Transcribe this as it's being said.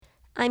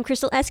I'm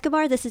Crystal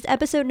Escobar. This is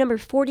episode number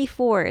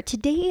 44.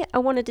 Today, I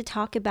wanted to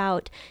talk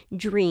about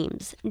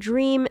dreams,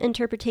 dream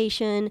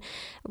interpretation.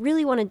 I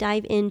really want to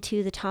dive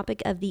into the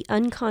topic of the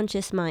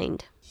unconscious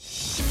mind.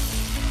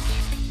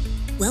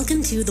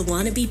 Welcome to the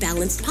Wanna Be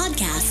Balanced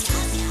podcast,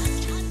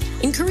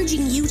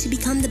 encouraging you to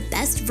become the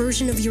best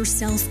version of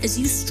yourself as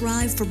you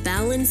strive for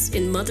balance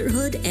in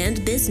motherhood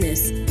and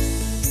business.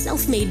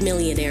 Self-made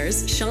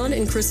millionaires Sean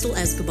and Crystal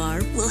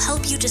Escobar will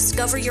help you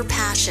discover your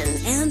passion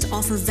and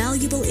offer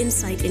valuable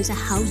insight into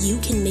how you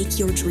can make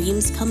your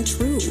dreams come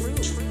true.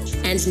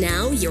 And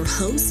now, your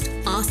host,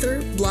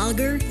 author,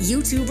 blogger,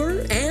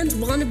 YouTuber, and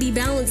Wanna Be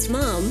Balanced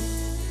mom,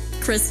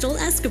 Crystal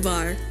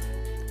Escobar.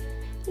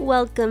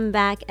 Welcome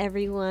back,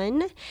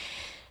 everyone.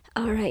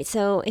 All right,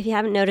 so if you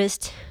haven't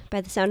noticed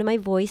by the sound of my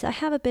voice, I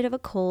have a bit of a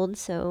cold,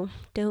 so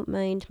don't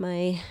mind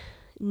my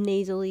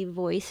nasally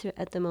voice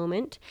at the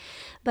moment.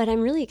 But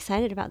I'm really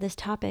excited about this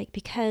topic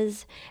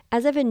because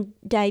as I've been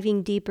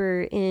diving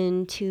deeper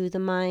into the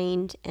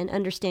mind and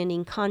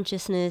understanding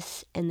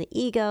consciousness and the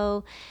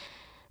ego,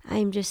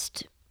 I'm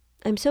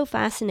so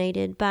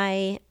fascinated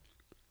by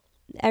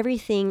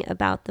everything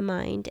about the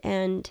mind,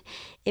 and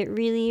it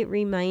really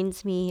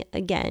reminds me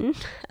again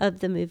of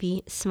the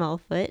movie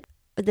Smallfoot.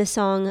 The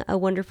song A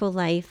Wonderful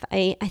Life.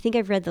 I think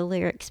I've read the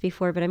lyrics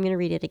before, but I'm going to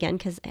read it again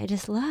because I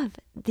just love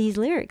these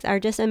lyrics. Are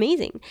just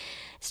amazing.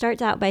 It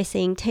starts out by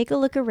saying, "Take a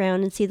look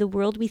around and see the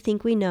world we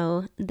think we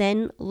know,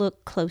 then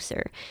look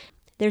closer.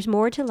 There's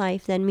more to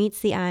life than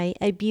meets the eye,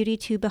 a beauty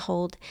to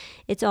behold.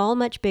 It's all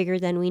much bigger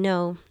than we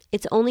know.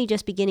 It's only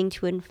just beginning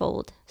to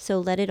unfold, so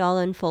let it all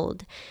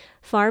unfold.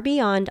 Far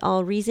beyond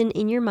all reason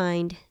in your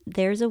mind,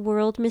 there's a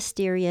world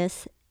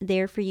mysterious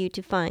there for you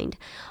to find.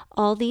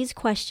 All these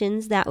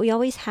questions that we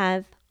always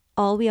have,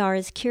 all we are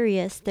is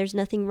curious. There's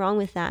nothing wrong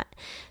with that.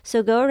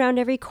 So go around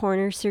every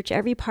corner, search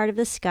every part of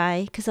the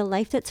sky, because a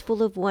life that's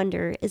full of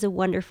wonder is a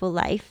wonderful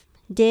life.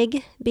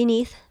 Dig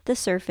beneath the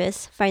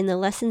surface, find the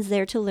lessons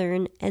there to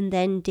learn, and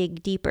then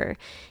dig deeper.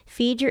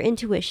 Feed your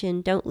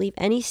intuition, don't leave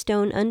any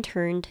stone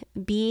unturned.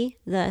 Be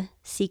the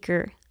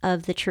seeker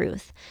of the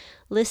truth.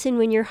 Listen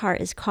when your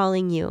heart is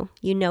calling you.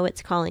 You know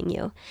it's calling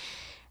you."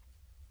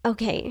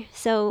 Okay,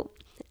 so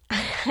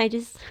I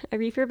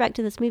refer back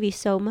to this movie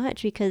so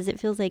much because it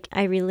feels like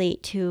I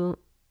relate to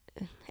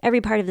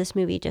every part of this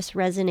movie. Just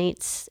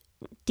resonates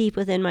deep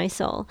within my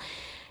soul.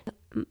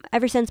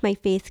 Ever since my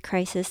faith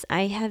crisis,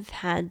 I have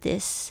had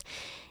this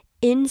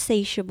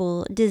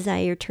insatiable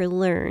desire to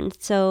learn.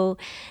 So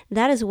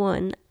that is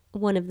one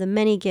of the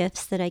many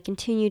gifts that I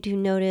continue to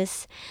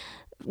notice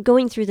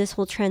going through this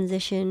whole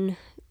transition,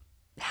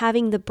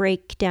 having the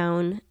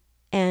breakdown,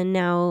 and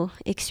now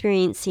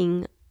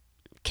experiencing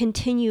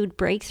continued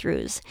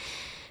breakthroughs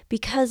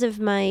because of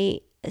my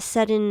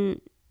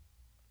sudden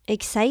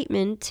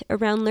excitement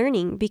around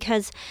learning.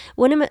 Because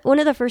one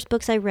of the first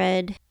books I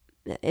read,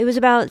 it was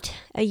about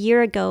a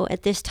year ago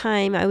at this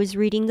time, I was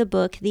reading the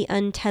book The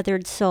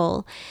Untethered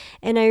Soul,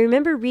 and I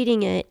remember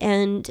reading it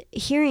and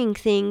hearing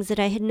things that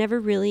I had never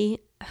really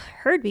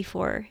heard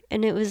before,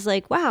 and it was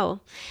like,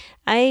 wow,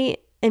 I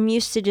am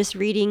used to just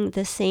reading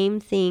the same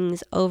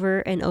things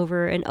over and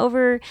over and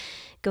over,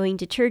 going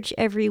to church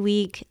every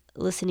week,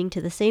 listening to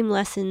the same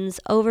lessons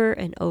over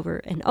and over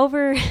and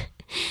over,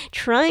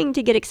 trying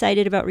to get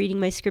excited about reading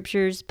my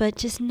scriptures, but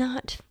just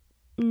not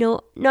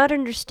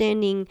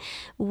understanding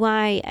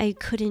why I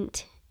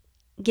couldn't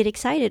get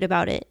excited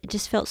about it. It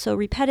just felt so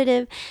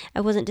repetitive.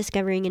 I wasn't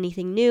discovering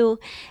anything new.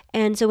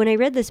 And so when I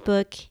read this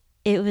book,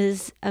 it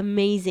was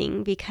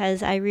amazing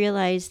because I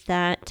realized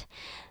that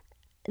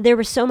there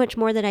was so much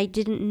more that I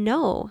didn't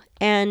know,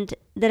 and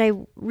that I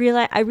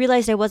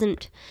realized I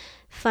wasn't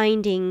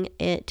finding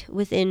it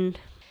within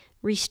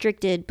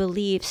restricted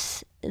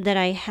beliefs that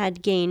I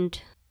had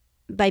gained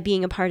by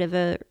being a part of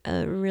a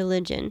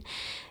religion.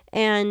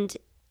 And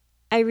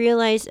I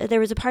realized there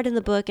was a part in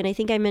the book, and I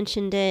think I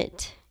mentioned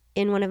it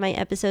in one of my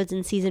episodes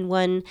in season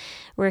 1,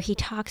 where he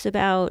talks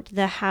about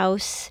the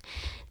house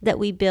that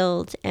we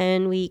build,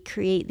 and we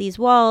create these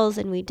walls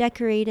and we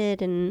decorate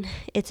it, and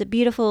it's a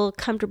beautiful,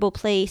 comfortable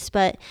place,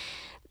 but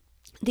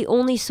the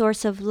only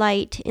source of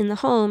light in the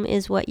home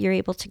is what you're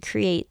able to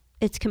create.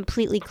 It's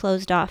completely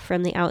closed off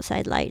from the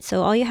outside light.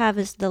 So all you have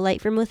is the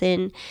light from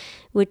within,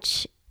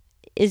 which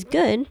is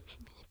good,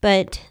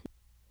 but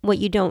what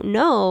you don't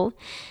know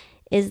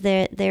is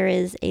that there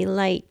is a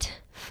light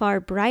far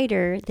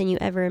brighter than you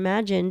ever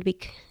imagined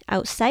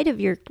outside of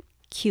your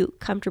cute,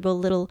 comfortable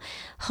little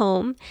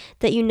home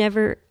that you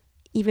never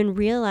even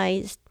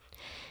realized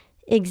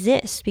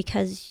exists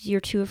because you're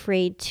too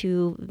afraid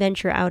to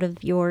venture out of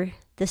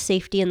the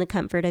safety and the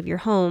comfort of your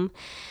home.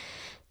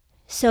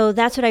 So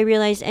that's what I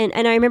realized. And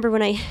I remember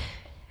when I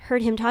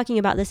heard him talking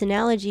about this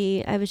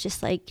analogy, I was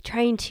just like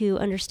trying to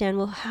understand,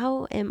 well,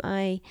 how am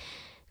I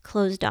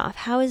closed off?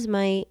 How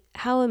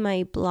am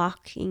I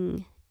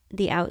blocking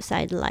the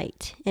outside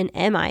light? And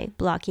am I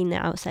blocking the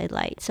outside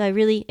light? So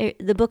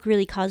the book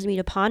really caused me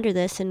to ponder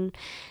this and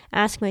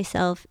ask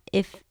myself,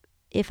 if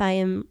if I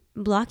am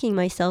blocking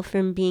myself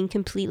from being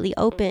completely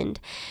opened.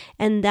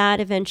 And that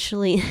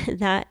eventually,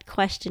 that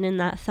question and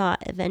that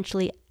thought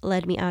eventually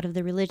led me out of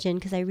the religion,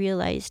 because I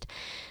realized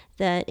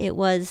that it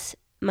was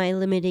my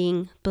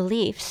limiting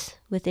beliefs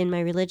within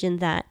my religion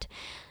that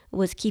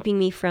was keeping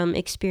me from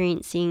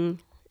experiencing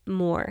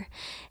more.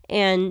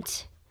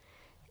 And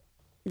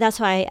that's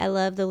why I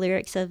love the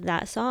lyrics of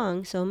that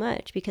song so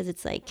much, because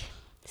it's like,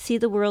 see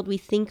the world we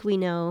think we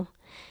know,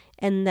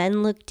 and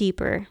then look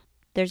deeper.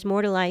 There's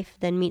more to life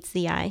than meets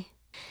the eye.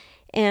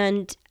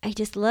 And I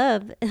just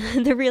love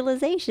the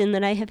realization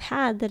that I have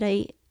had that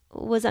I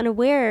was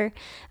unaware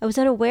of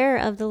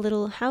the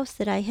little house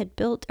that I had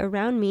built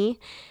around me.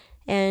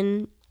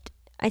 And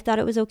I thought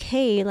it was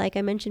okay, like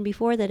I mentioned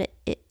before, that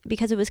it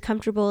because it was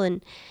comfortable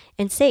and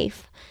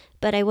safe.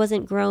 But I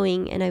wasn't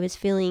growing, and I was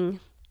feeling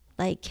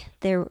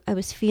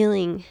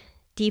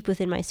deep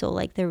within my soul,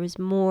 like there was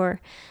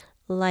more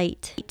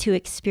light to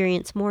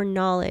experience, more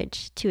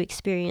knowledge to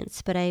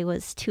experience, but I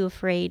was too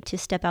afraid to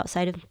step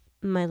outside of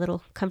my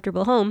little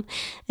comfortable home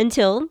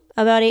until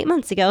about 8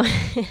 months ago.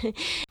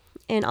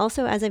 And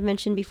also, as I've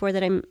mentioned before,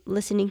 that I'm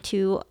listening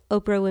to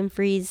Oprah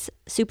Winfrey's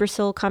Super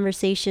Soul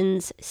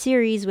Conversations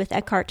series with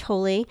Eckhart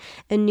Tolle,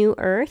 A New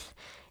Earth.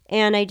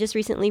 And I just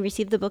recently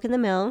received the book in the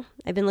mail.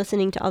 I've been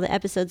listening to all the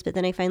episodes, but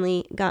then I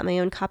finally got my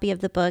own copy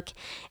of the book,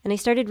 and I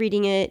started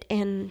reading it,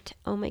 and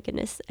oh my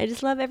goodness, I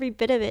just love every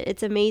bit of it.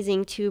 It's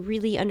amazing to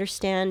really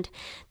understand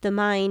the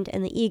mind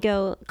and the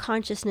ego,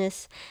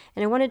 consciousness.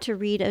 And I wanted to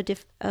read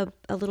a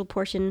little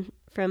portion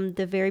from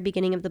the very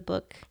beginning of the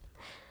book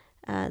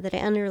that I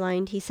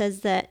underlined. He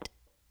says that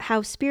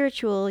how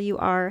spiritual you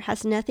are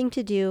has nothing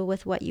to do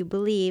with what you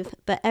believe,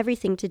 but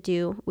everything to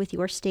do with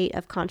your state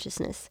of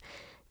consciousness.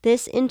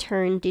 This, in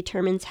turn,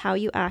 determines how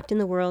you act in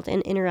the world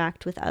and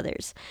interact with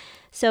others.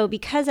 So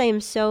because I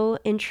am so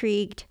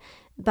intrigued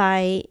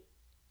by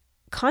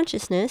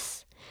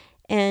consciousness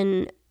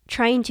and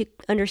trying to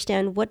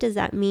understand, what does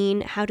that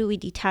mean? How do we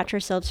detach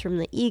ourselves from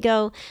the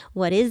ego?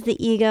 What is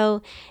the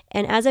ego?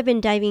 And as I've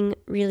been diving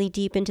really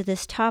deep into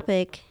this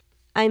topic,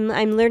 I'm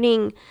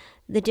learning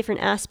the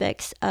different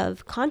aspects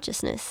of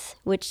consciousness,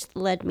 which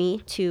led me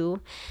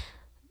to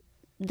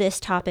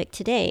this topic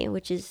today,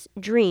 which is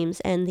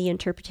dreams and the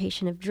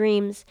interpretation of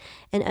dreams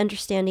and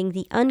understanding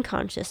the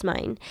unconscious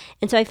mind.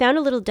 And so I found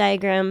a little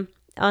diagram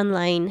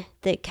online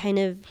that kind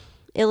of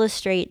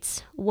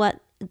illustrates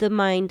what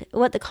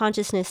the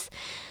consciousness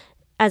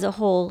as a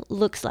whole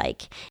looks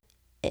like.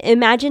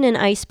 Imagine an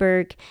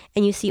iceberg,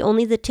 and you see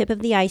only the tip of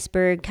the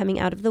iceberg coming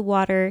out of the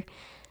water.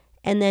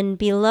 And then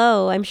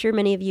below, I'm sure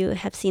many of you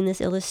have seen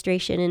this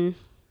illustration,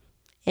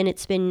 and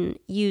it's been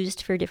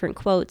used for different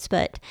quotes,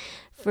 but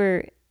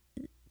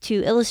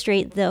to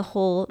illustrate the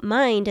whole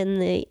mind and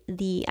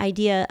the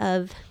idea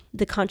of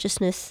the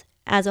consciousness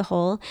as a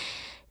whole,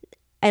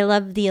 I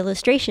love the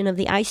illustration of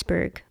the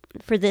iceberg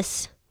for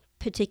this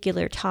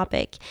particular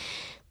topic.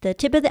 The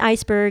tip of the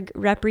iceberg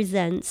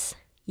represents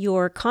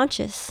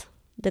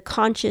the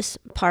conscious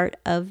part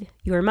of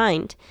your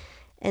mind.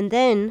 And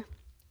then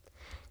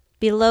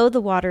below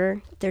the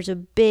water, there's a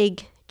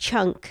big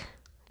chunk,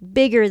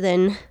 bigger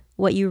than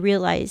what you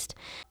realized.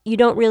 You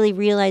don't really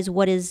realize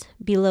what is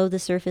below the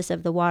surface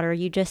of the water.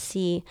 You just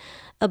see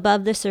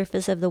above the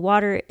surface of the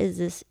water is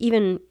this,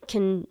 even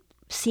can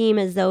seem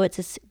as though it's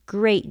this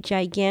great,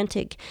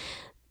 gigantic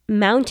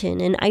mountain,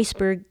 an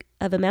iceberg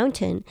of a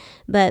mountain.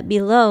 But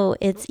below,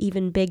 it's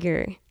even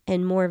bigger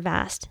and more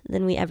vast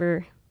than we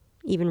ever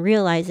even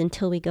realize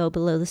until we go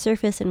below the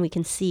surface and we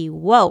can see,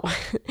 whoa,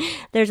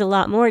 there's a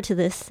lot more to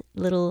this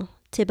little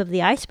tip of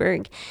the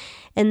iceberg.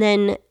 And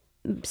then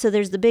so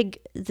there's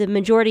the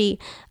majority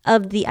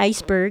of the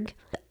iceberg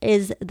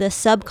is the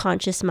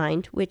subconscious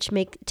mind, which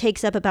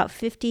takes up about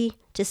 50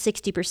 to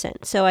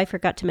 60%. So I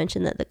forgot to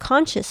mention that the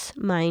conscious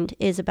mind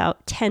is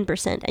about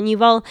 10%. And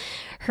you've all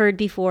heard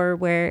before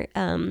where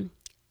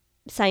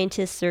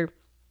scientists, or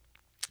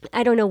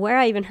I don't know where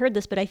I even heard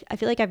this, but I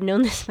feel like I've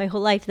known this my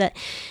whole life, that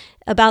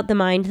about the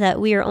mind,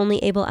 that we are only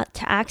able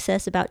to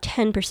access about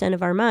 10%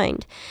 of our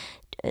mind.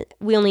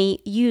 We only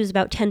use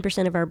about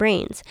 10% of our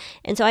brains.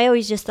 And so I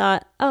always just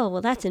thought, oh,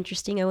 well, that's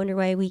interesting. I wonder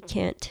why we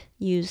can't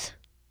use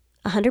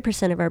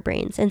 100% of our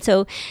brains. And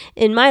so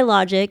in my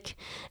logic,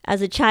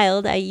 as a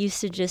child, I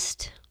used to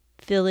just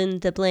fill in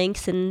the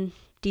blanks and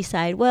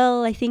decide,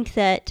 well, I think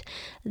that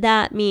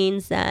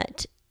means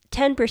that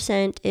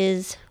 10%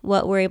 is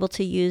what we're able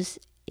to use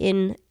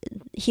in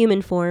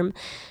human form.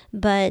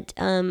 But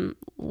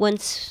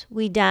once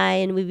we die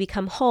and we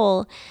become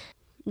whole,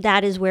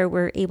 that is where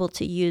we're able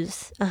to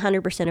use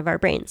 100% of our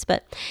brains.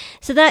 But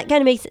so that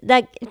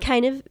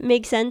kind of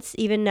makes sense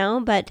even now.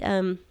 But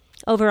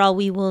overall,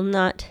 we will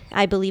not.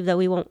 I believe that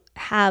we won't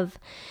have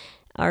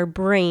our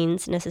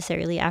brains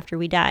necessarily after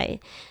we die.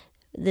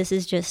 This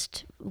is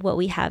just what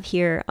we have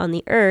here on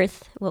the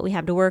earth, what we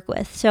have to work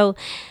with. So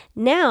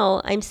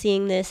now I'm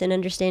seeing this and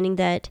understanding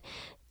that,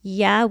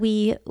 yeah,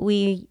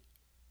 the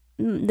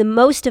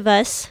most of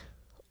us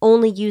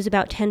only use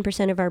about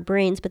 10% of our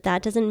brains, but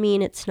that doesn't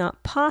mean it's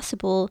not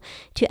possible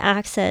to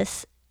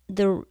access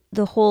the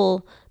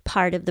whole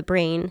part of the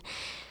brain.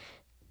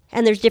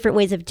 And there's different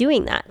ways of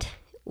doing that,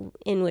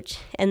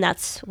 and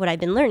that's what I've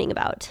been learning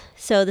about.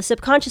 So the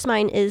subconscious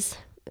mind is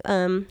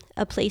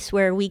a place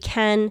where we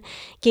can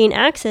gain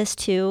access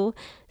to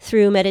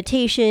through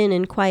meditation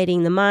and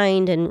quieting the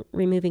mind and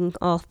removing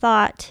all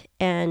thought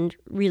and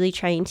really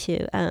trying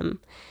to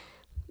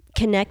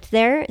connect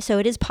there. So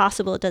it is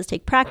possible. It does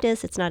take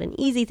practice. It's not an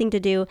easy thing to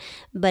do,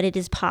 but it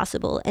is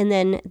possible. And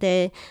then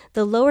the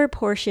lower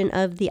portion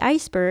of the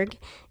iceberg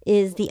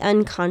is the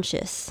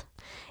unconscious.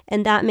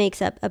 And that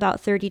makes up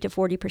about 30 to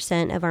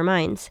 40% of our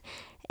minds.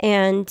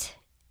 And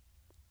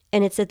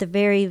it's at the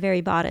very,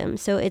 very bottom.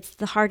 So it's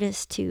the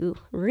hardest to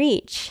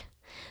reach.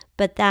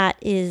 But that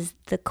is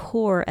the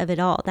core of it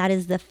all. That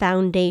is the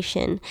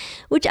foundation,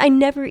 which I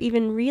never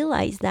even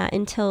realized that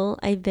until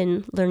I've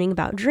been learning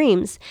about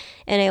dreams.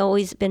 And I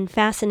always been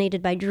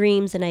fascinated by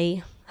dreams. And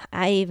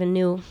I even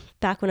knew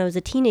back when I was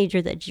a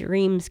teenager that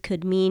dreams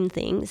could mean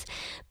things,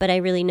 but I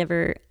really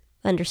never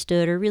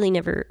understood or really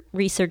never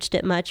researched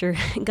it much or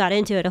got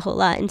into it a whole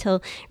lot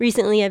until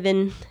recently. I've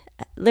been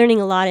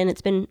learning a lot, and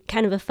it's been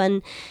kind of a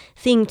fun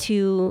thing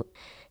to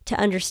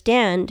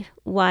understand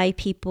why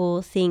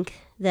people think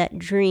that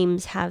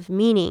dreams have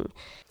meaning.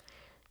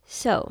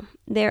 So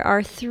there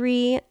are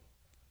 3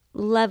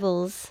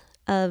 levels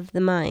of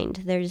the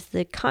mind. There's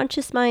the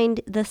conscious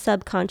mind, the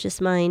subconscious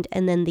mind,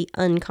 and then the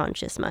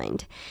unconscious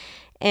mind.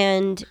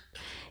 And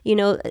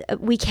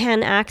we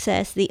can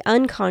access the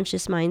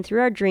unconscious mind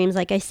through our dreams,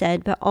 like I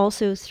said, but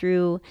also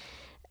through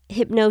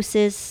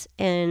hypnosis.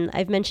 And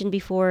I've mentioned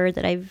before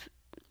that I've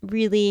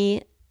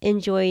really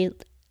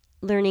enjoyed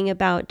learning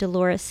about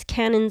Dolores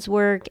Cannon's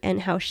work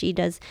and how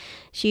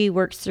she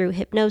works through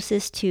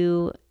hypnosis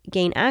to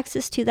gain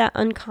access to that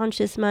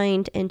unconscious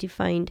mind and to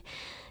find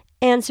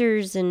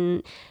answers.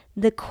 And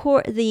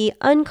the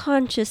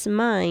unconscious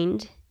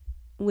mind,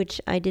 which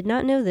I did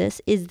not know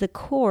this, is the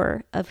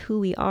core of who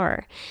we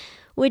are,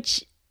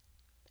 which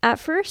at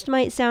first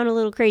might sound a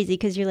little crazy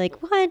because you're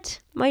like, what?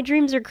 My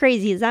dreams are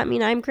crazy. Does that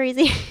mean I'm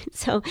crazy?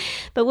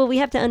 But what we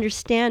have to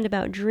understand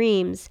about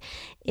dreams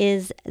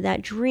is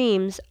that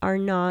dreams are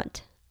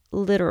not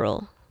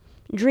literal.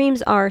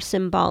 Dreams are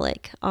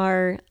symbolic.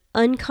 Our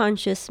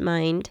unconscious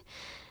mind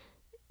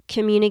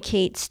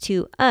communicates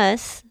to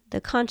us,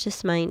 the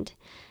conscious mind,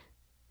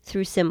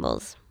 through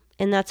symbols.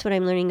 And that's what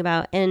I'm learning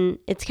about. And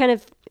it's kind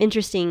of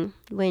interesting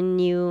when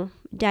you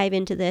dive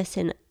into this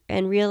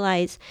and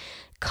realize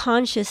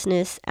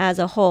consciousness as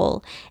a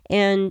whole.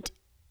 And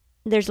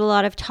there's a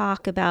lot of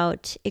talk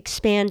about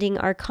expanding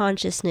our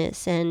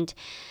consciousness and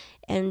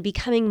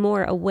becoming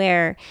more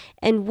aware.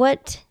 And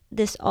what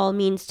this all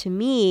means to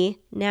me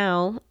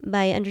now,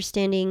 by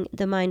understanding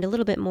the mind a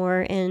little bit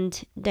more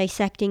and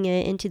dissecting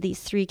it into these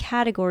 3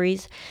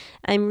 categories,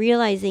 I'm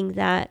realizing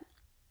that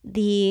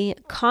the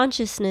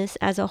consciousness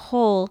as a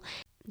whole,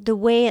 the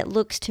way it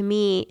looks to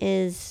me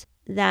is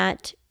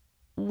that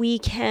we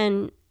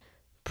can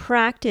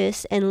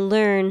practice and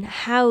learn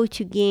how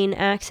to gain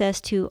access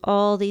to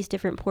all these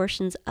different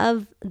portions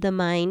of the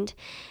mind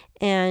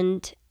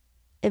and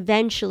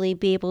eventually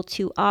be able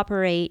to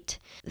operate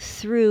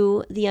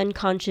through the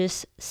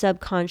unconscious,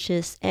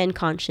 subconscious, and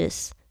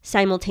conscious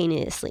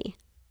simultaneously.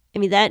 I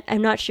mean, that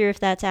I'm not sure if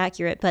that's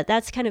accurate, but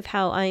that's kind of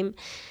how I'm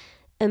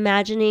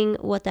imagining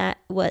what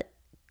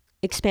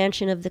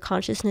expansion of the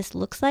consciousness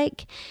looks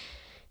like.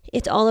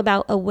 It's all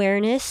about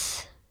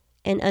awareness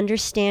and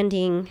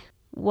understanding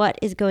what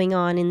is going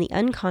on in the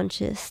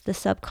unconscious, the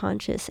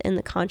subconscious, and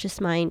the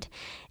conscious mind,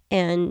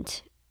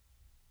 and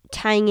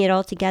tying it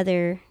all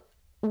together.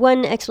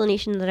 One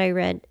explanation that I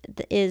read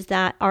is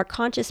that our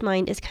conscious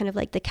mind is kind of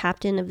like the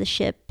captain of the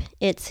ship.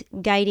 It's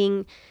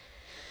guiding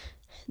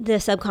the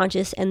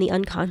subconscious and the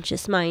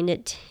unconscious mind.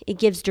 It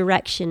gives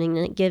direction and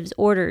it gives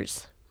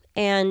orders.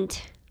 And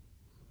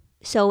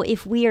so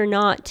if we are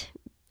not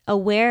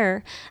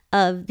aware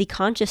of the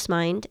conscious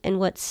mind and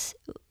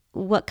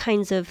what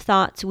kinds of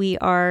thoughts we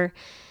are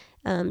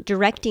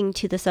directing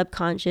to the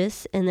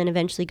subconscious and then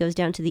eventually goes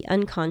down to the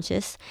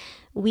unconscious,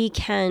 we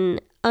can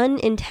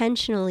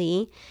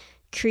unintentionally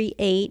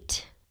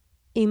create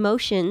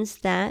emotions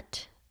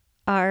that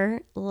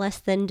are less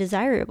than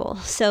desirable.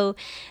 So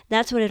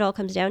that's what it all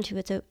comes down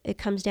to. It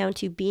comes down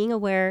to being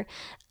aware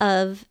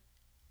of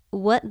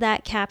what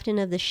that captain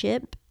of the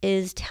ship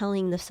is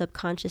telling the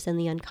subconscious and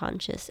the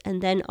unconscious,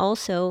 and then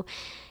also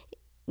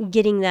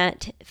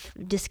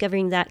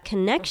discovering that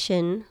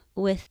connection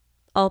with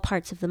all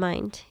parts of the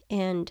mind.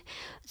 And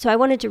so I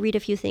wanted to read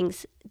a few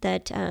things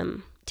that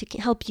to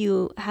help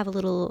you have a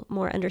little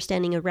more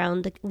understanding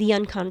around the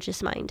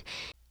unconscious mind.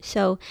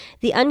 So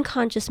the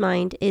unconscious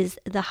mind is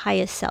the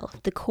highest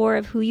self, the core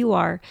of who you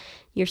are,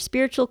 your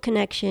spiritual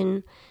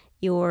connection,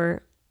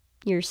 your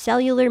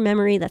cellular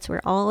memory. That's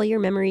where all your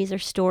memories are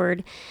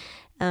stored.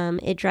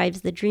 It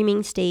drives the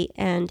dreaming state,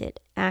 and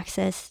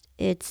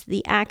it's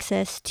the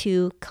access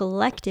to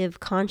collective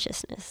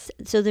consciousness.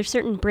 So there's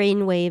certain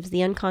brain waves.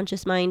 The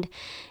unconscious mind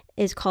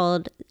is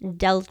called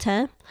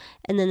delta,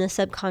 and then the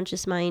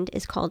subconscious mind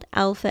is called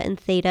alpha and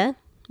theta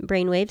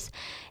brainwaves.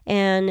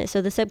 And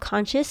so the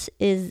subconscious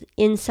is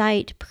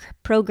insight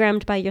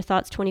programmed by your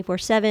thoughts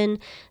 24/7.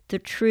 The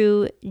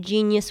true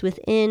genius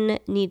within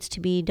needs to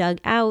be dug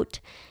out,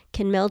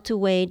 can melt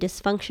away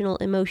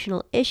dysfunctional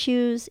emotional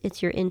issues.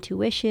 It's your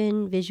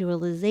intuition,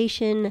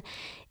 visualization,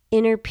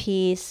 inner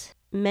peace,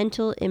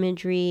 mental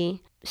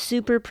imagery,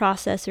 super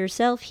processor,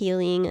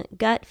 self-healing,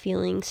 gut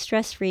feeling,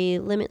 stress-free,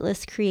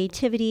 limitless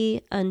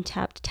creativity,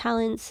 untapped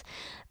talents,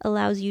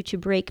 allows you to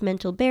break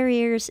mental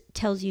barriers,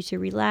 tells you to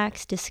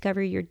relax,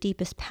 discover your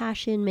deepest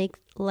passion, make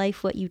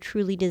life what you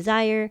truly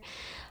desire.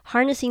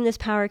 Harnessing this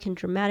power can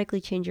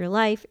dramatically change your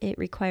life. It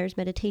requires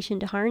meditation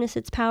to harness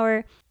its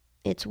power.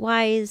 It's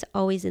wise,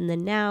 always in the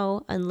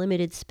now,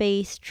 unlimited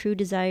space, true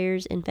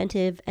desires,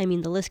 inventive. I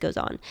mean, the list goes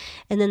on.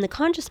 And then the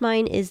conscious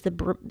mind is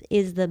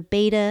the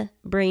beta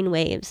brain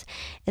waves.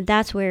 And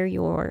that's where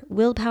your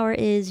willpower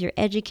is, your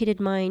educated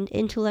mind,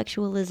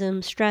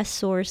 intellectualism, stress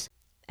source,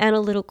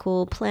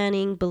 analytical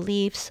planning,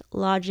 beliefs,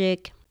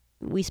 logic.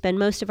 We spend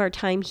most of our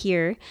time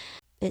here.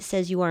 It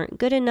says you aren't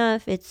good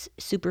enough. It's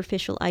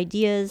superficial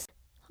ideas,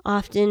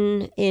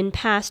 often in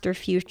past or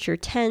future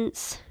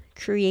tense.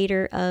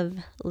 Creator of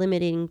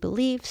limiting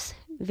beliefs,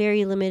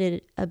 very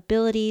limited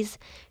abilities,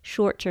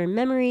 short-term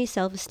memory,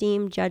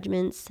 self-esteem,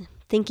 judgments,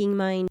 thinking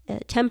mind,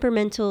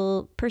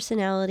 temperamental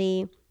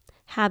personality,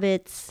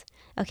 habits.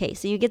 Okay,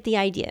 so you get the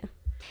idea.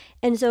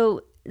 And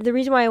so the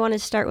reason why I want to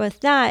start with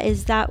that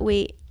is that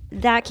way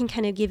that can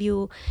kind of give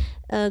you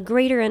a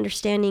greater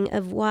understanding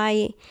of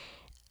why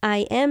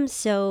I am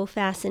so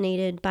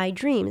fascinated by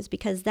dreams,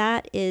 because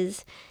that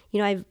is,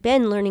 I've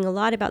been learning a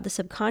lot about the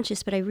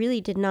subconscious, but I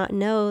really did not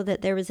know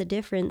that there was a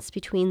difference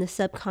between the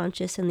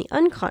subconscious and the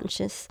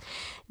unconscious,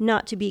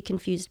 not to be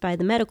confused by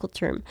the medical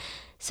term.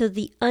 So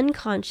the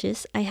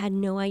unconscious, I had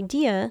no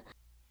idea.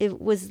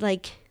 It was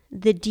like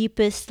the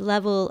deepest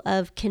level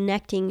of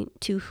connecting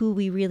to who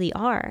we really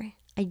are.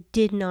 I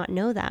did not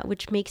know that,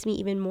 which makes me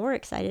even more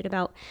excited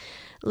about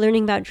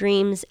learning about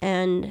dreams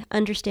and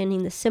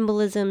understanding the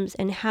symbolisms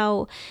and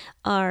how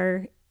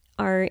our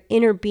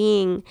inner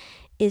being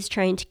is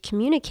trying to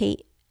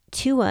communicate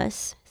to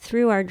us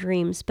through our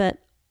dreams. But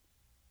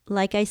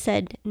like I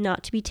said,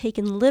 not to be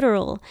taken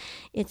literal.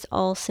 It's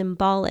all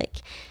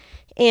symbolic.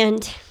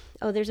 And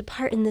there's a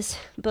part in this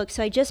book.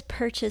 So I just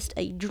purchased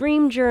a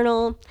dream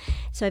journal.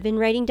 So I've been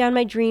writing down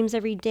my dreams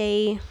every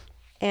day.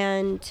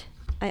 And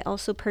I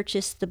also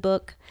purchased the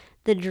book,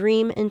 The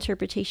Dream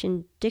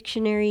Interpretation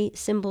Dictionary,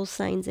 Symbols,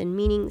 Signs, and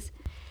Meanings.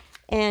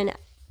 And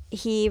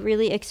he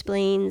really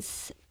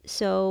explains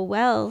so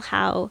well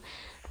how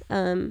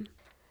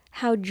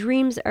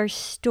dreams are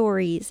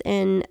stories.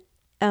 And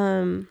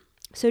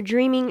so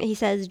dreaming, he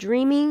says,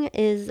 dreaming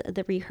is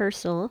the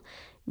rehearsal.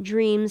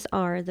 Dreams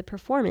are the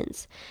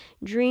performance.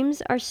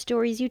 Dreams are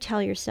stories you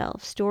tell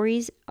yourself.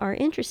 Stories are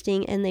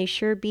interesting, and they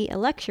sure beat a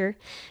lecture.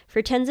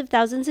 For tens of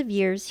thousands of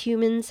years,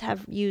 humans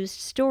have used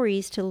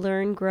stories to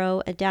learn,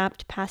 grow,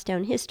 adapt, pass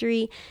down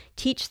history,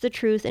 teach the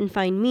truth, and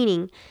find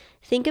meaning.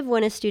 Think of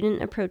when a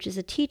student approaches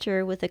a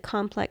teacher with a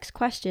complex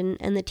question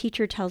and the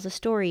teacher tells a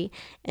story,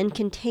 and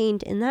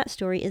contained in that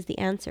story is the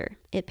answer.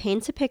 It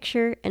paints a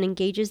picture and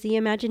engages the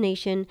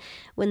imagination.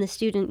 When the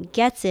student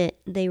gets it,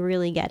 they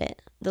really get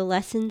it. The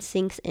lesson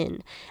sinks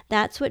in.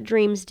 That's what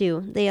dreams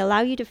do. They allow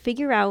you to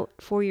figure out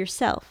for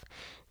yourself.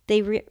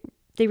 They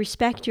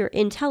respect your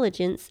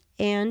intelligence,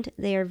 and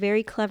they are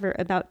very clever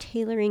about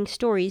tailoring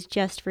stories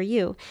just for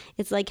you.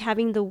 It's like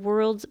having the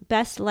world's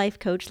best life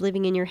coach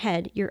living in your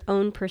head, your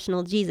own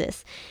personal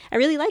Jesus. I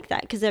really like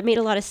that because that made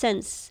a lot of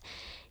sense.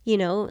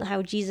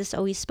 How Jesus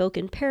always spoke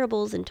in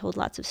parables and told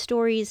lots of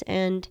stories,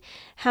 and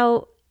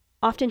how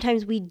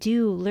oftentimes we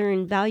do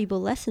learn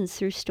valuable lessons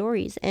through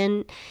stories.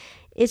 And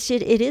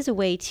it is a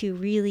way to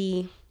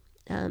really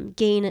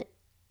gain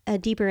a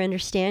deeper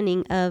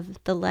understanding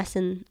of the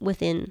lesson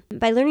within.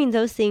 By learning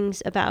those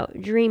things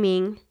about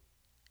dreaming,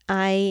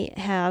 I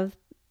have,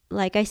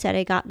 like I said,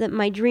 I got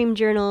my dream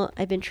journal.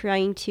 I've been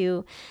trying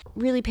to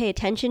really pay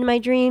attention to my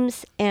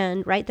dreams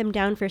and write them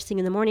down first thing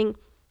in the morning.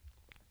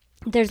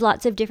 There's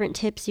lots of different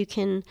tips you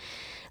can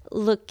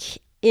look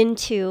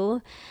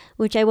into,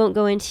 which I won't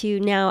go into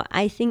now.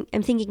 I'm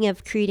thinking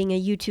of creating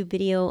a YouTube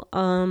video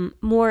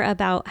more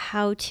about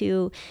how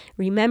to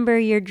remember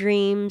your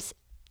dreams,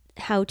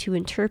 how to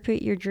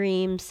interpret your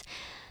dreams,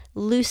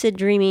 lucid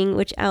dreaming,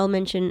 which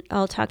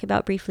I'll talk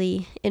about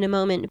briefly in a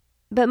moment.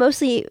 But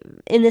mostly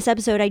in this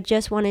episode, I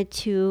just wanted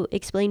to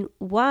explain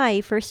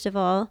why, first of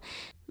all,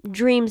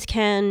 dreams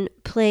can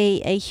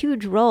play a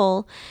huge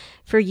role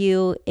for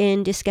you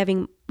in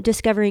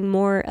discovering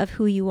more of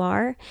who you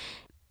are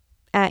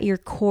at your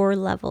core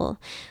level,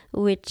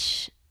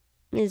 which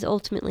is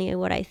ultimately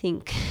what I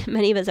think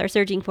many of us are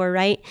searching for,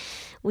 right?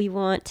 We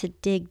want to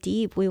dig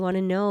deep. We want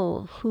to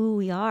know who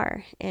we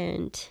are,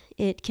 and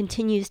it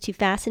continues to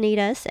fascinate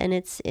us, and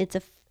it's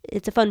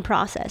a fun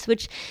process,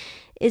 which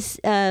is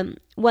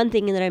one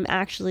thing that I'm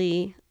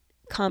actually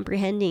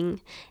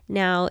comprehending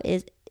now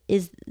is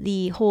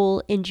the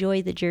whole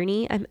enjoy the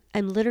journey.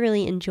 I'm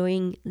literally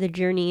enjoying the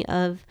journey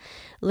of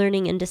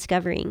learning and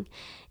discovering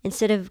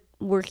instead of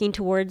working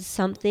towards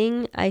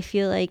something, I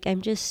feel like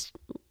I'm just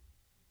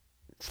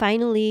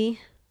finally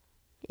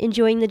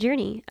enjoying the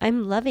journey.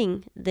 I'm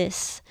loving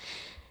this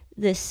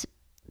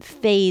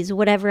phase,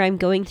 whatever I'm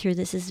going through.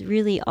 This is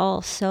really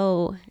all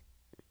so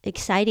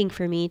exciting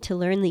for me to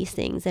learn these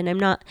things, and I'm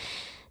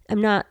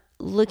not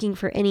looking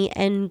for any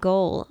end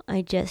goal.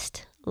 I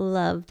just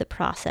love the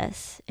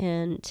process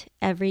and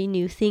every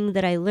new thing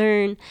that I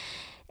learn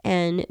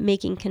and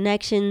making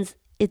connections.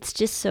 It's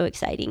just so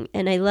exciting,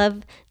 and I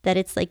love that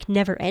it's like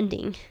never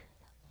ending.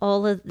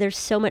 There's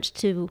so much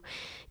to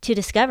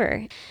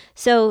discover.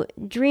 So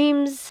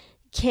dreams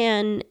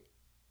can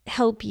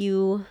help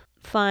you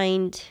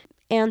find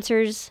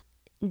answers.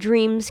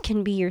 Dreams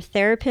can be your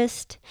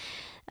therapist.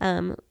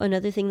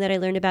 Another thing that I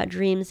learned about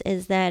dreams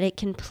is that it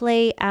can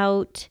play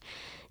out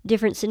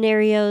different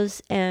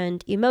scenarios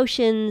and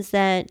emotions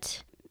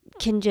that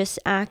can just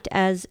act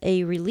as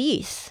a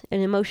release,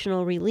 an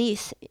emotional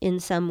release in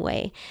some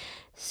way.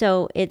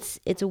 So it's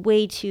a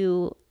way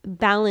to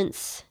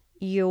balance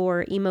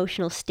your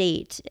emotional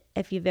state.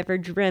 If you've ever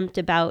dreamt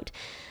about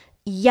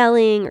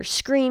yelling or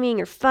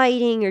screaming or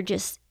fighting or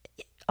just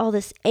all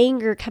this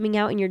anger coming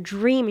out in your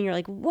dream, and you're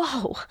like,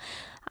 whoa,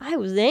 I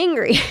was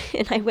angry.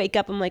 And I wake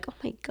up, I'm like, oh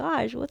my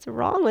gosh, what's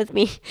wrong with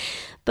me?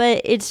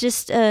 But it's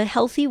just a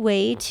healthy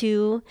way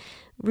to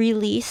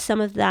release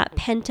some of that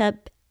pent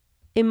up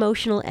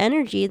emotional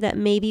energy that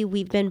maybe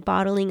we've been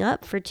bottling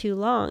up for too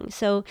long.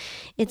 So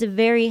it's a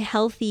very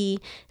healthy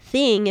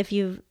thing if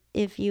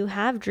you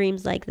have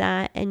dreams like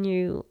that and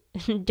you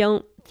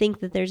don't think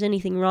that there's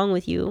anything wrong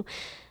with you,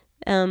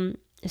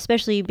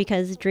 especially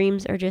because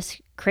dreams are just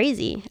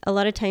crazy. A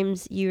lot of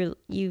times you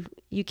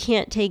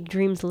can't take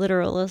dreams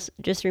literal.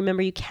 Just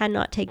remember, you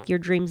cannot take your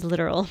dreams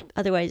literal.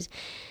 Otherwise,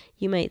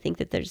 you might think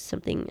that there's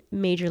something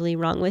majorly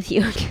wrong with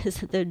you,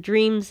 because the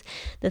dreams,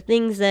 the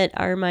things that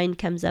our mind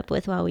comes up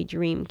with while we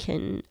dream,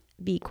 can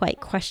be quite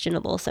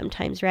questionable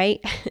sometimes,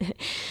 right?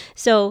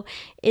 So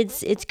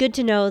it's good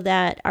to know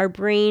that our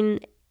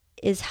brain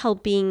is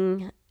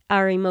helping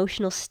our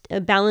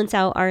balance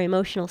out our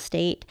emotional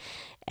state.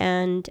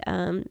 And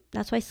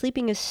that's why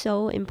sleeping is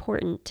so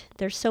important.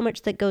 There's so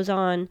much that goes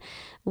on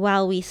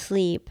while we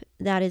sleep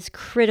that is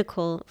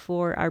critical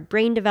for our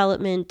brain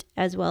development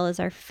as well as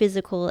our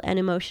physical and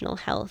emotional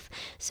health.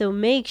 So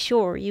make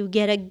sure you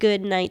get a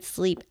good night's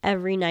sleep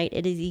every night.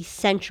 It is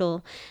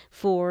essential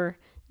for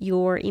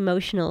your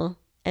emotional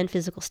and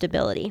physical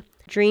stability.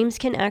 Dreams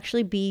can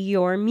actually be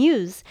your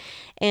muse.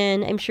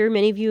 And I'm sure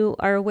many of you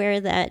are aware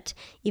that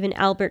even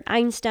Albert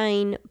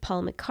Einstein,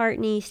 Paul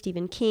McCartney,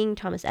 Stephen King,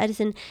 Thomas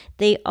Edison,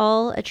 they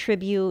all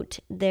attribute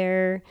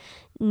their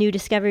new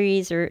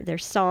discoveries or their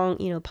song,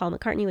 Paul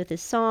McCartney with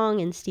his song,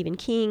 and Stephen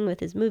King with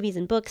his movies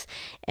and books,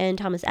 and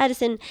Thomas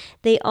Edison,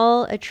 they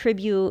all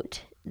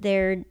attribute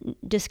their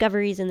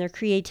discoveries and their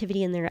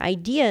creativity and their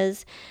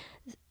ideas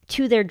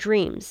to their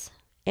dreams.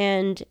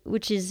 And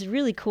which is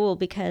really cool,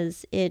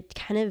 because it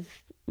kind of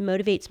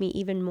motivates me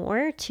even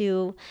more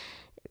to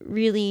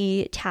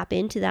really tap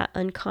into that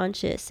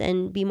unconscious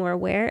and be more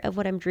aware of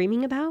what I'm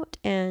dreaming about,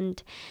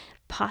 and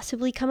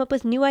possibly come up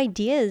with new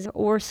ideas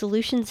or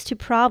solutions to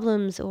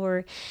problems,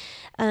 or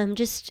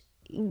just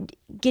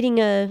getting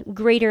a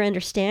greater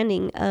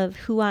understanding of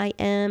who I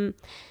am,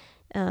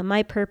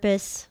 my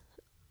purpose,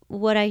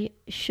 what I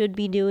should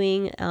be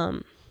doing.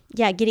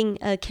 Finding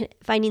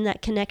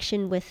that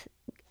connection with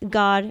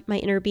God, my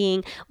inner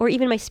being, or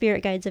even my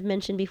spirit guides. I've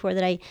mentioned before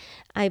that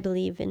I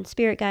believe in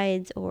spirit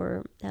guides,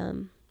 or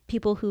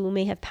people who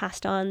may have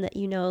passed on that,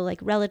 like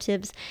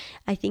relatives.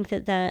 I think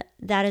that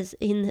is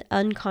in the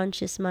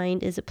unconscious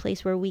mind, is a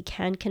place where we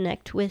can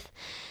connect with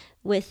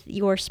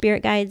your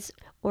spirit guides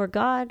or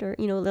God, or,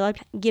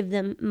 give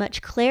them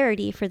much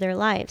clarity for their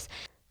lives.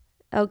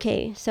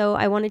 Okay, so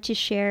I wanted to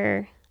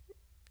share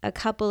a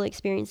couple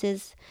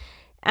experiences.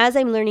 As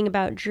I'm learning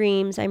about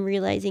dreams, I'm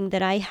realizing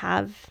that I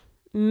have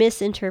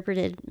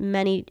misinterpreted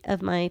many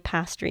of my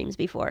past dreams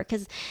before,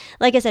 because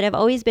like I said, I've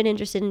always been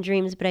interested in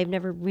dreams, but I've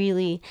never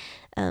really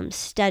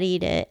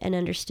studied it and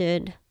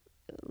understood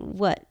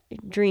what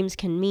dreams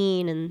can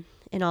mean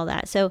and all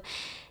that. So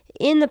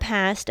in the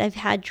past, I've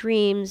had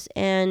dreams,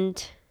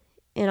 and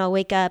I'll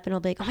wake up and I'll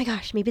be like, oh my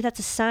gosh, maybe that's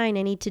a sign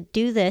I need to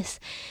do this.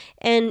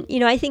 And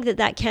I think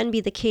that can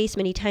be the case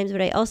many times,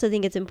 but I also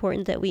think it's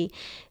important that we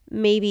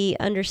maybe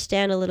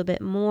understand a little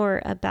bit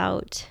more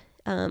about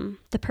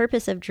the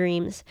purpose of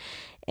dreams.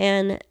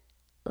 And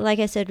like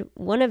I said,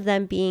 one of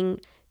them being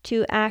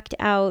to act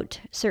out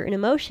certain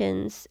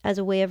emotions as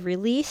a way of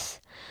release,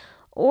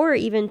 or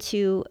even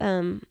to,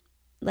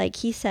 like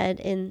he said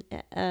in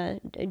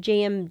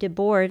J.M.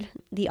 DeBoard,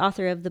 the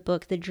author of the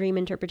book, The Dream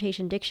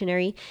Interpretation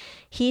Dictionary,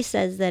 he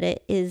says that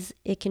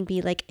it can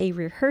be like a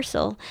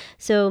rehearsal.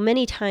 So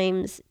many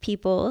times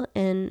people,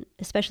 and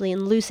especially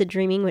in lucid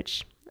dreaming,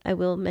 which I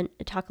will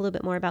talk a little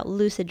bit more about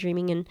lucid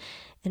dreaming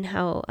and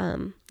how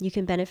you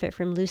can benefit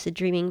from lucid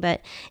dreaming, but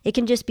it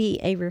can just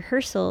be a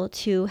rehearsal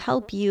to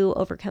help you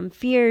overcome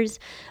fears,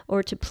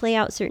 or to play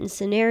out certain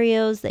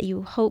scenarios that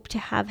you hope to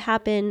have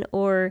happen,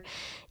 or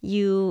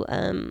you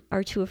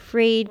are too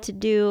afraid to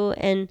do.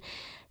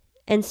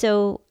 And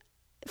so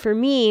for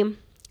me,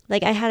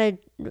 like I had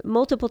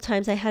multiple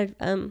times I had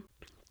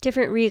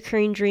different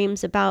reoccurring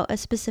dreams about a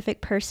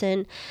specific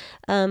person,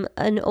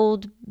 an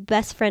old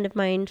best friend of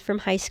mine from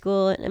high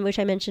school, and which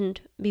I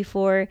mentioned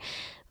before,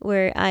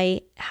 where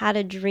I had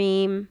a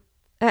dream.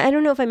 I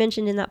don't know if I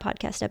mentioned in that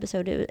podcast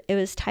episode, it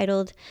was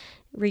titled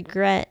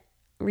Regret,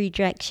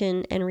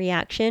 Rejection, and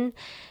Reaction.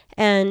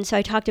 And so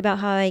I talked about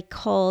how I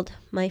called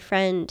my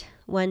friend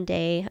one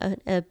day,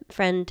 a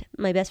friend,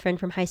 my best friend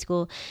from high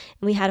school,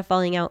 and we had a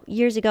falling out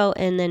years ago.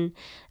 And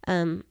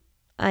then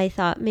I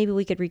thought maybe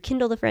we could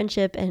rekindle the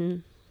friendship,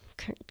 and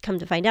come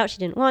to find out she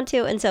didn't want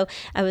to. And so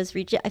I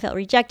felt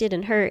rejected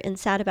and hurt and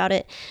sad about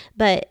it.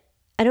 But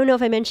I don't know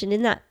if I mentioned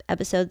in that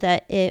episode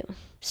that it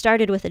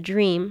started with a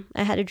dream.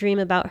 I had a dream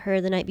about her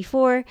the night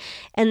before.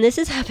 And this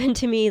has happened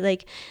to me,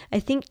 like, I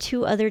think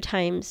 2 other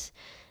times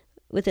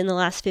within the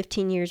last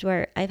 15 years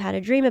where I've had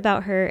a dream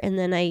about her. And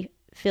then I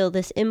feel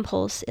this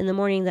impulse in the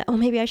morning that, oh,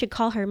 maybe I should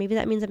call her. Maybe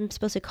that means I'm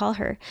supposed to call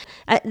her.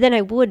 Then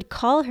I would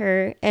call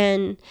her,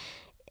 and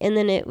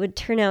then it would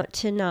turn out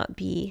to not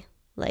be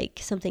like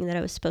something that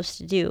I was supposed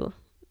to do,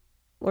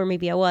 or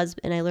maybe I was,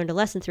 and I learned a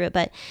lesson through it.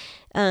 But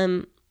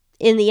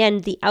in the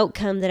end, the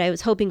outcome that I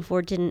was hoping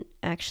for didn't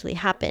actually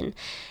happen.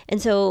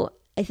 And so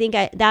I think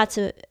that's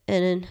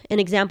an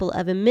example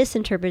of a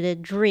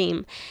misinterpreted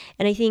dream.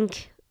 And I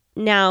think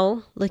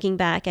now, looking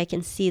back, I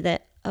can see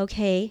that,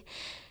 okay,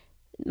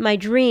 my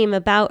dream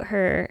about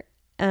her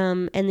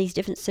and these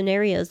different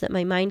scenarios that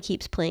my mind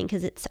keeps playing,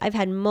 because I've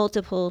had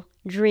multiple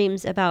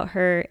dreams about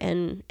her,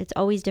 and it's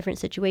always different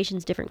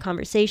situations, different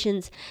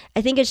conversations.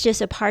 I think it's just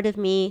a part of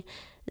me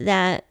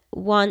that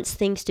wants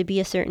things to be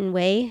a certain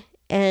way.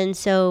 And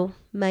so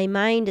my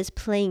mind is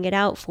playing it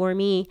out for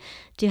me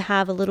to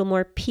have a little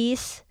more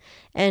peace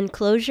and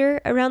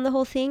closure around the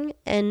whole thing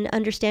and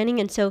understanding.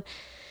 And so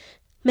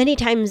many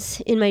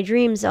times in my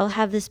dreams, I'll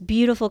have this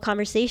beautiful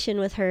conversation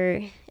with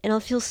her, and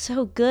I'll feel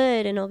so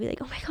good, and I'll be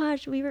like, oh my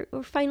gosh, we're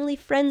finally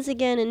friends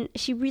again, and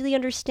she really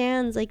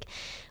understands like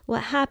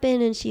what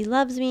happened, and she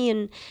loves me,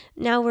 and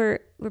now we're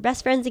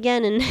best friends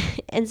again.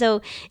 And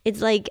so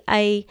it's like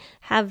I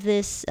have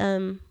this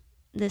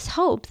this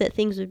hope that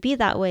things would be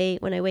that way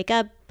when I wake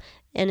up,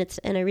 and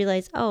I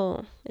realize,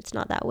 oh, it's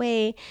not that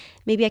way.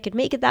 Maybe I could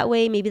make it that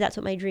way. Maybe that's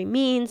what my dream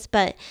means.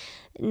 But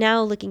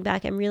now looking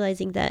back, I'm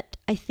realizing that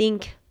I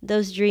think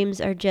those dreams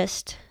are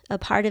just a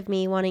part of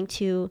me wanting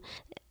to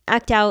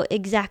act out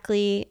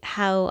exactly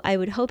how I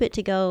would hope it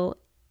to go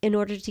in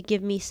order to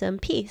give me some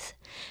peace.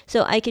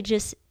 So I could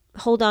just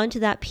hold on to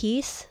that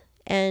peace.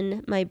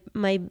 And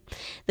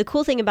the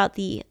cool thing about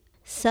the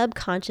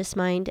subconscious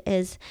mind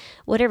is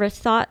whatever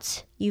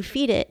thoughts you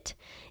feed it,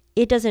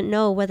 it doesn't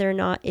know whether or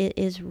not it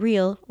is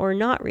real or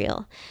not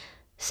real.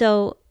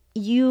 So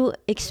you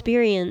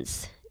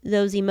experience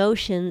those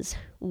emotions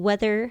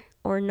whether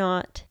or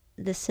not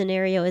the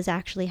scenario is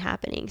actually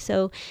happening.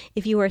 So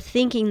if you are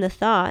thinking the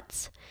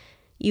thoughts,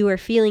 you are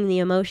feeling the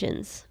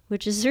emotions,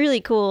 which is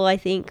really cool, I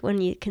think,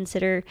 when you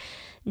consider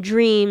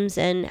dreams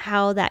and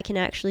how that can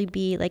actually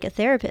be like a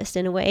therapist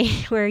in a way,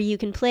 where you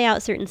can play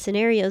out certain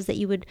scenarios that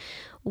you would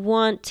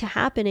want to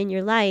happen in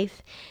your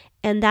life,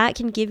 and that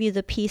can give you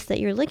the peace that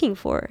you're looking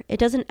for. It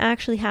doesn't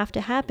actually have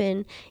to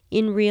happen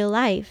in real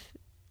life.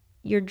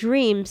 Your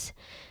dreams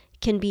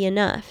can be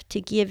enough to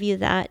give you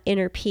that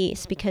inner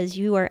peace, because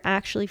you are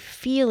actually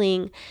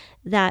feeling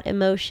that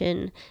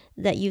emotion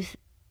that you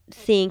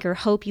think or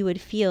hope you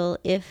would feel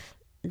if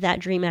that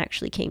dream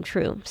actually came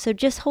true. So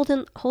just hold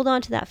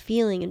on to that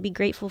feeling and be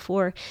grateful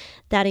for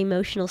that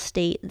emotional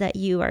state that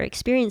you are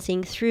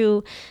experiencing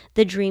through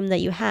the dream that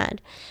you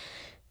had.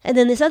 And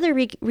then this other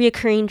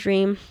reoccurring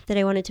dream that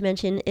I wanted to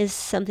mention is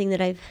something that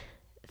I've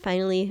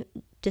finally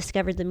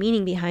discovered the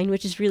meaning behind,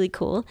 which is really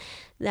cool.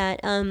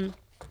 That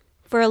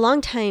for a long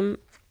time,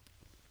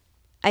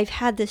 I've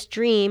had this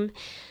dream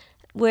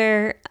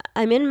where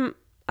I'm in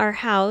our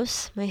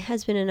house. My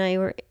husband and I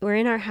we're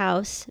in our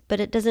house, but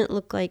it doesn't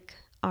look like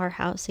our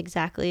house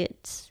exactly.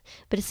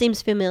 But it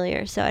seems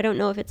familiar. So I don't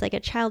know if it's like a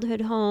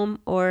childhood home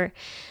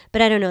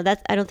but I don't know.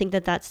 I don't think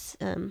that's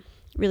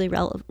really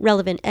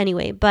relevant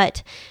anyway.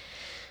 But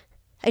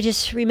I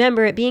just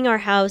remember it being our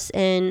house,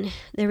 and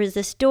there was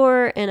this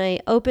door, and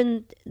I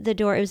opened the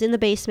door. It was in the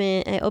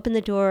basement, and I opened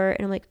the door,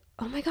 and I'm like,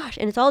 oh my gosh,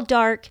 and it's all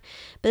dark.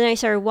 But then I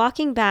started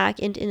walking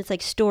back, and it's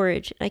like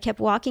storage. And I kept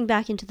walking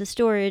back into the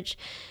storage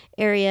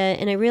area,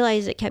 and I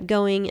realized it kept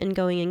going and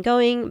going and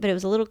going, but it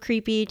was a little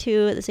creepy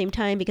too at the same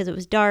time, because it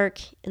was dark,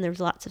 and there was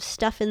lots of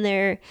stuff in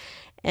there.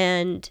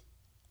 And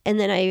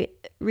then I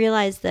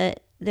realized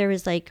that there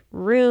was like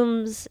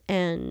rooms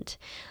and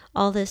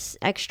all this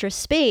extra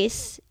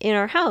space in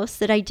our house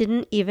that I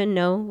didn't even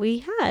know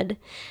we had.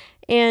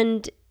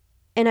 And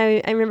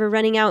I remember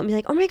running out and be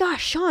like, oh my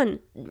gosh, Sean,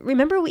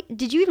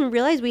 did you even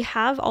realize we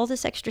have all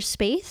this extra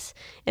space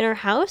in our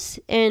house?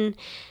 And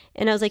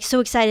And I was like so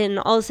excited, and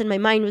all of a sudden my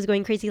mind was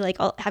going crazy, like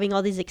having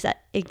all these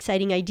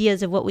exciting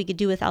ideas of what we could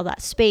do with all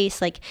that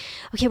space. Like,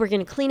 okay, we're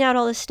going to clean out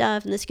all this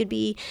stuff, and this could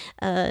be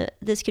a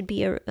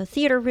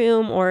theater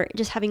room, or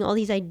just having all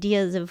these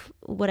ideas of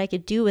what I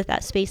could do with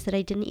that space that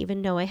I didn't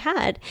even know I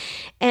had.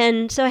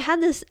 And so I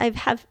had this,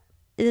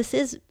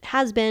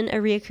 has been a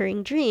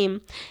reoccurring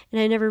dream,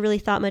 and I never really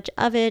thought much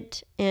of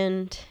it,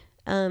 and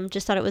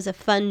just thought it was a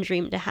fun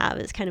dream to have.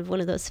 It's kind of one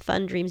of those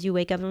fun dreams you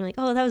wake up and I'm like,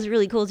 oh, that was a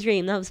really cool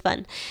dream. That was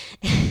fun.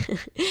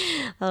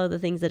 All the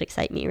things that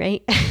excite me,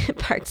 right?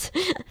 Parts,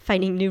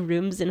 finding new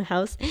rooms in a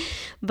house.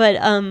 But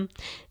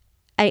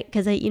I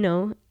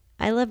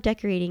love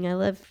decorating.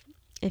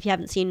 If you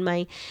haven't seen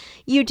my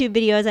YouTube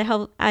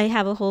videos, I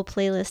have a whole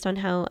playlist on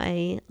how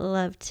I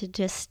love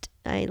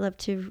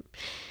to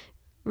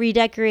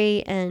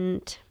redecorate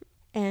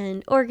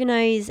and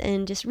organize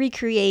and just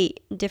recreate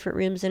different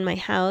rooms in my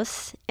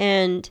house.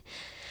 And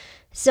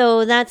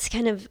so that's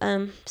kind of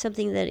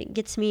something that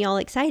gets me all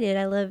excited.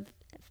 I love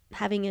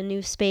having a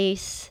new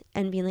space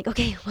and being like,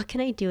 okay, what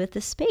can I do with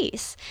this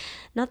space?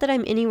 Not that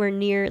I'm anywhere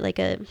near like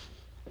an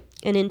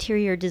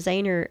interior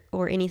designer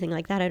or anything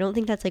like that. I don't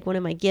think that's like one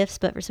of my gifts,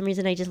 but for some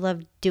reason I just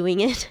love doing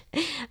it.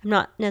 I'm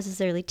not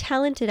necessarily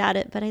talented at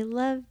it, but I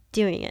love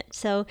doing it.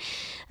 So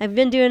I've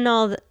been doing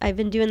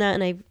that,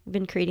 and I've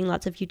been creating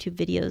lots of YouTube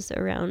videos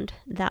around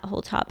that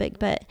whole topic.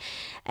 But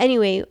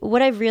anyway,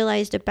 what I've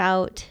realized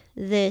about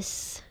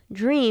this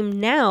dream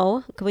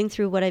now, going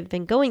through what I've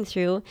been going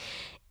through,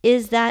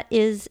 is that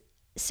is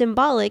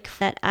symbolic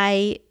that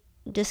I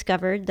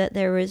discovered that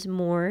there was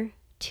more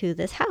to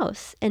this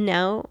house. And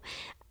now,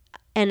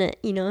 and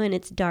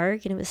it's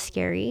dark and it was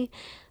scary,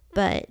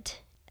 but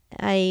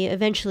I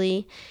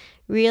eventually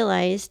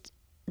realized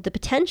the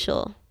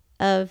potential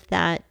of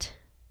that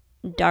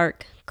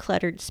dark,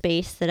 cluttered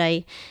space that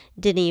I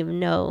didn't even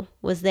know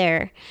was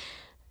there.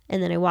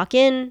 And then I walk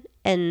in,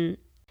 and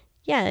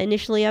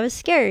initially I was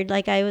scared.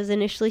 Like, I was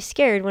initially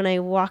scared when I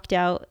walked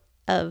out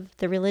of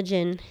the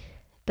religion.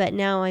 But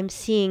now I'm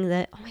seeing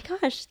that, oh my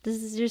gosh,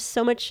 there's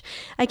so much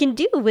I can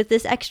do with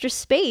this extra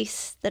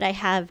space that I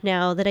have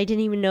now that I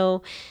didn't even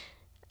know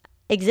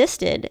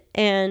existed.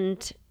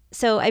 And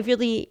so I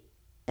really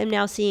am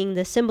now seeing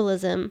the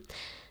symbolism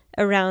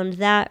around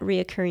that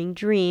reoccurring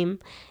dream,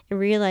 and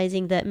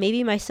realizing that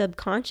maybe my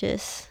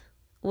subconscious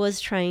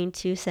was trying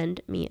to send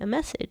me a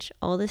message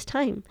all this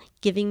time,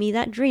 giving me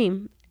that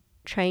dream,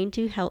 trying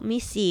to help me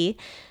see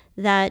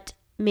that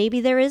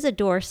maybe there is a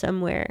door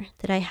somewhere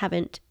that I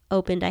haven't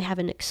opened, I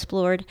haven't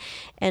explored,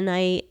 and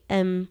I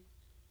am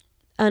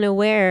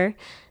unaware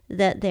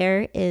that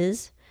there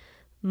is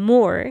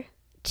more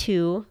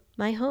to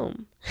my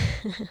home,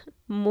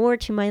 more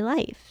to my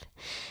life.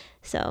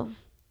 So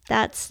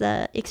that's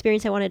the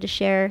experience I wanted to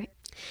share.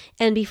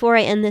 And before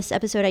I end this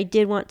episode, I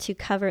did want to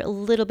cover a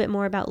little bit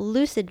more about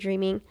lucid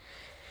dreaming.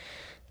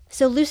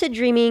 So lucid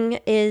dreaming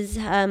is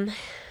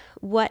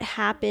what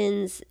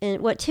happens,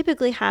 and what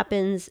typically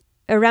happens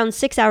around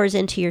 6 hours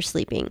into your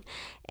sleeping.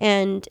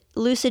 And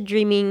lucid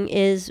dreaming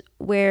is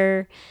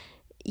where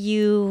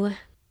you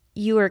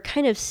are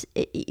kind of,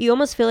 you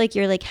almost feel like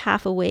you're like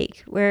half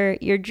awake, where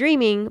you're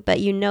dreaming, but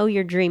you know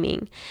you're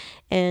dreaming.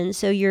 And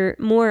so you're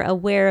more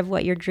aware of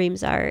what your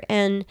dreams are.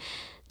 And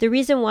the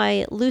reason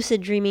why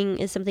lucid dreaming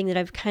is something that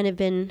I've kind of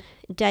been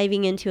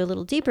diving into a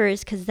little deeper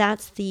is because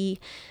that's the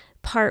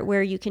part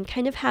where you can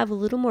kind of have a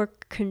little more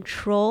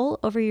control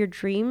over your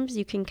dreams.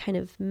 You can kind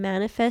of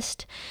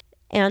manifest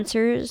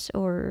answers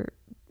or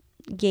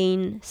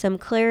gain some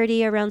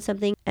clarity around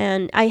something.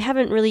 And I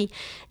haven't really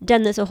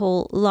done this a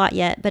whole lot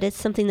yet, but it's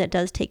something that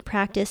does take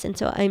practice. And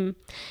so I'm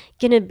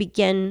going to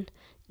begin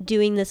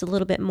doing this a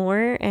little bit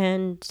more,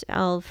 and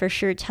I'll for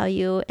sure tell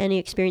you any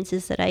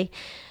experiences that I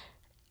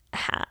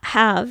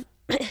have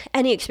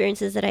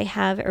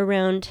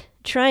around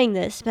trying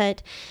this.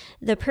 But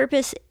the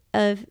purpose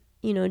of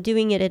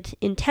doing it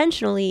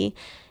intentionally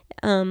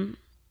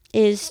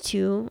is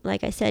to,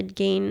 like I said,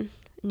 gain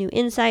new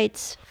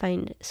insights,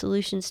 find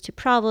solutions to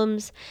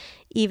problems,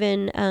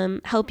 even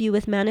help you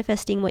with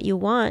manifesting what you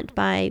want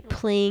by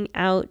playing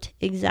out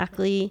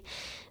exactly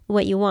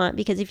what you want.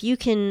 Because if you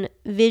can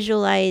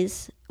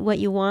visualize what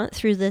you want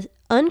through the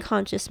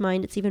unconscious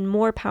mind, it's even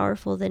more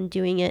powerful than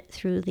doing it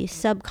through the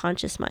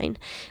subconscious mind,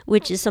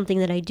 which is something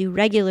that I do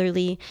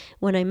regularly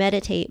when I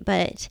meditate.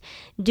 But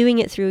doing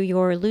it through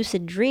your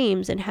lucid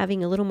dreams and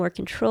having a little more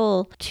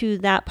control to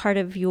that part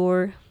of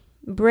your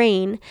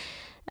brain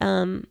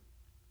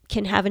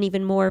can have an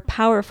even more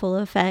powerful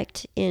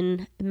effect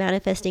in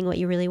manifesting what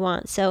you really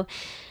want. So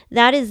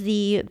that is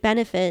the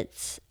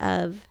benefits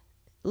of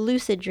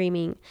lucid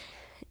dreaming.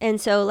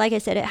 And so, like I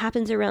said, it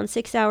happens around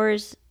 6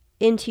 hours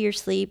into your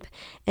sleep.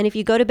 And if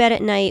you go to bed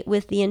at night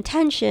with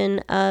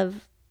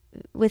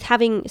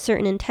having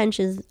certain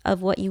intentions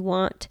of what you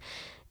want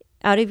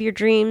out of your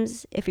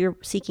dreams, if you're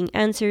seeking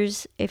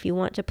answers, if you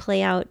want to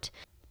play out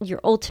your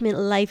ultimate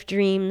life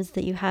dreams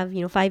that you have,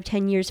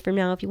 5-10 years from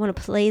now, if you want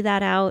to play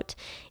that out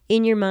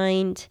in your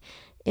mind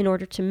in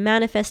order to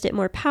manifest it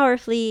more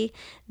powerfully,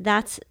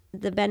 that's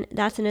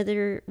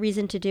another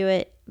reason to do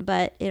it.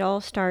 But it all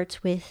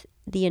starts with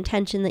the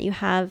intention that you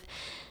have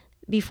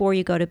before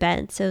you go to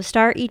bed. So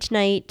start each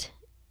night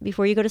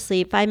before you go to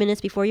sleep, 5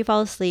 minutes before you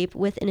fall asleep,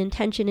 with an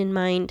intention in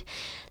mind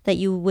that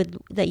you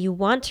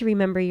want to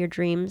remember your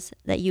dreams,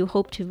 that you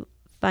hope to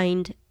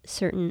find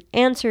certain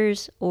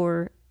answers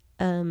or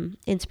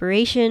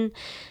inspiration,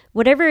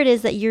 whatever it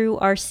is that you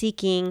are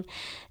seeking.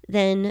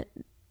 Then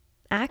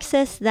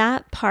access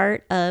that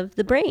part of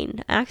the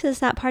brain, access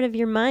that part of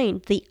your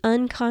mind, the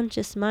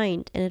unconscious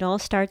mind, and it all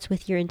starts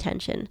with your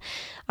intention.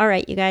 All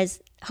right, you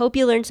guys, hope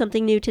you learned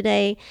something new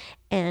today,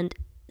 and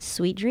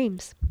sweet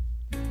dreams.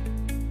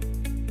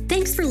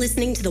 Thanks for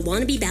listening to the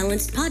Wanna Be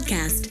Balanced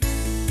podcast.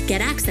 Get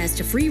access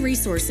to free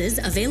resources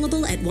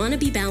available at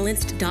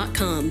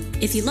wannabebalanced.com.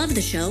 If you love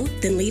the show,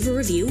 then leave a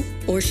review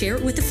or share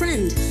it with a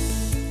friend.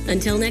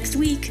 Until next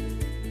week.